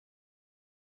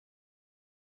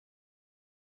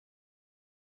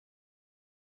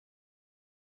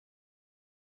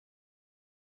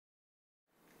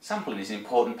Sampling is an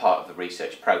important part of the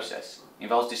research process. It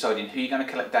involves deciding who you're going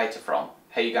to collect data from,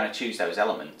 how you're going to choose those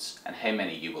elements, and how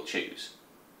many you will choose.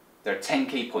 There are 10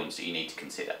 key points that you need to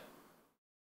consider.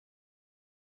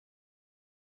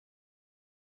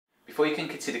 Before you can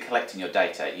consider collecting your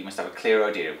data, you must have a clear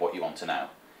idea of what you want to know.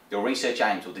 Your research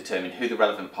aims will determine who the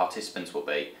relevant participants will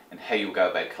be and how you will go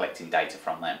about collecting data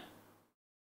from them.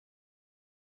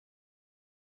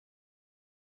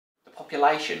 The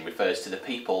population refers to the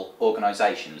people,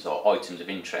 organisations or items of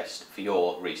interest for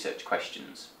your research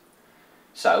questions.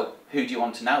 So, who do you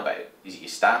want to know about? Is it your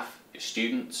staff, your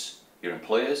students, your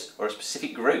employers, or a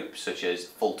specific group such as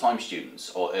full-time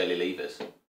students or early leavers?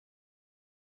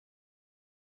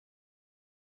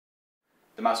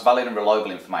 The most valid and reliable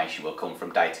information will come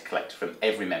from data collected from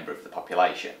every member of the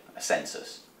population, a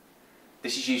census.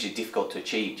 This is usually difficult to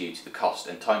achieve due to the cost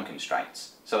and time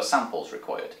constraints, so a sample is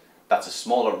required. That's a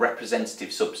smaller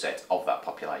representative subset of that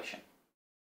population.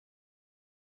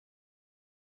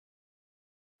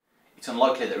 It's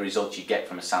unlikely that the results you get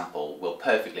from a sample will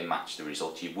perfectly match the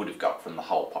results you would have got from the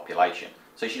whole population,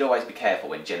 so you should always be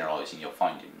careful when generalising your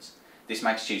findings. This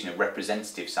makes choosing a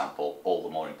representative sample all the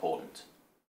more important.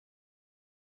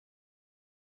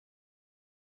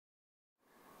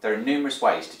 There are numerous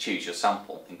ways to choose your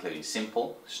sample, including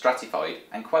simple, stratified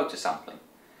and quota sampling.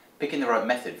 Picking the right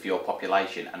method for your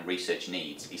population and research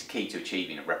needs is key to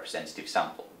achieving a representative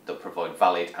sample that will provide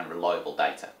valid and reliable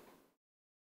data.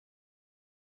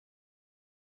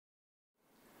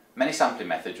 Many sampling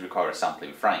methods require a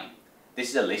sampling frame.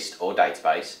 This is a list or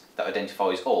database that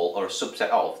identifies all or a subset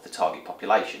of the target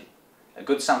population. A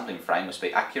good sampling frame must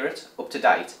be accurate, up to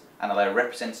date and allow a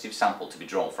representative sample to be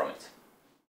drawn from it.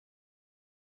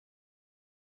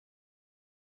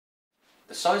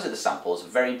 The size of the sample is a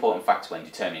very important factor when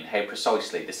determining how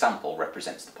precisely the sample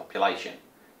represents the population.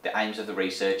 The aims of the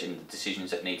research and the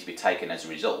decisions that need to be taken as a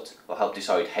result will help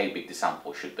decide how big the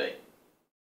sample should be.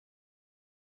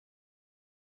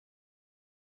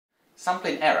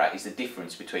 Sampling error is the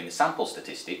difference between the sample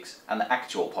statistics and the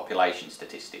actual population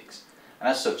statistics, and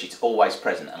as such it's always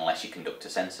present unless you conduct a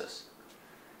census.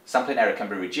 Sampling error can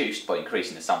be reduced by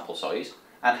increasing the sample size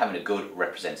and having a good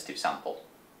representative sample.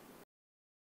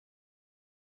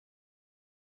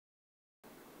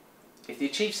 If the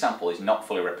achieved sample is not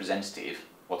fully representative,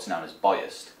 what's known as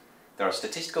biased, there are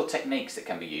statistical techniques that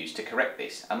can be used to correct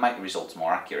this and make the results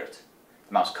more accurate.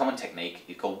 The most common technique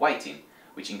is called weighting,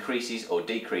 which increases or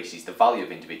decreases the value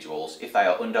of individuals if they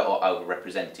are under or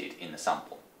overrepresented in the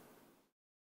sample.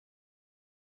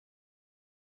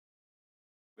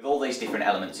 With all these different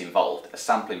elements involved, a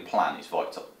sampling plan is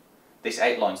vital. This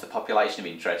outlines the population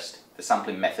of interest, the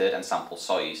sampling method and sample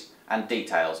size, and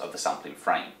details of the sampling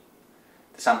frame.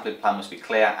 The sampling plan must be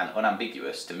clear and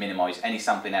unambiguous to minimise any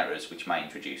sampling errors which may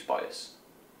introduce bias.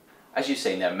 As you've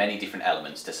seen, there are many different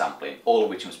elements to sampling, all of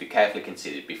which must be carefully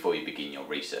considered before you begin your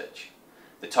research.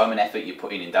 The time and effort you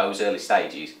put in those early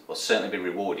stages will certainly be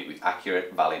rewarded with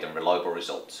accurate, valid and reliable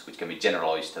results which can be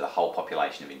generalised to the whole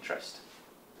population of interest.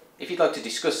 If you'd like to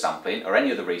discuss sampling or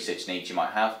any other research needs you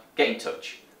might have, get in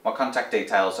touch. My contact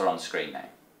details are on the screen now.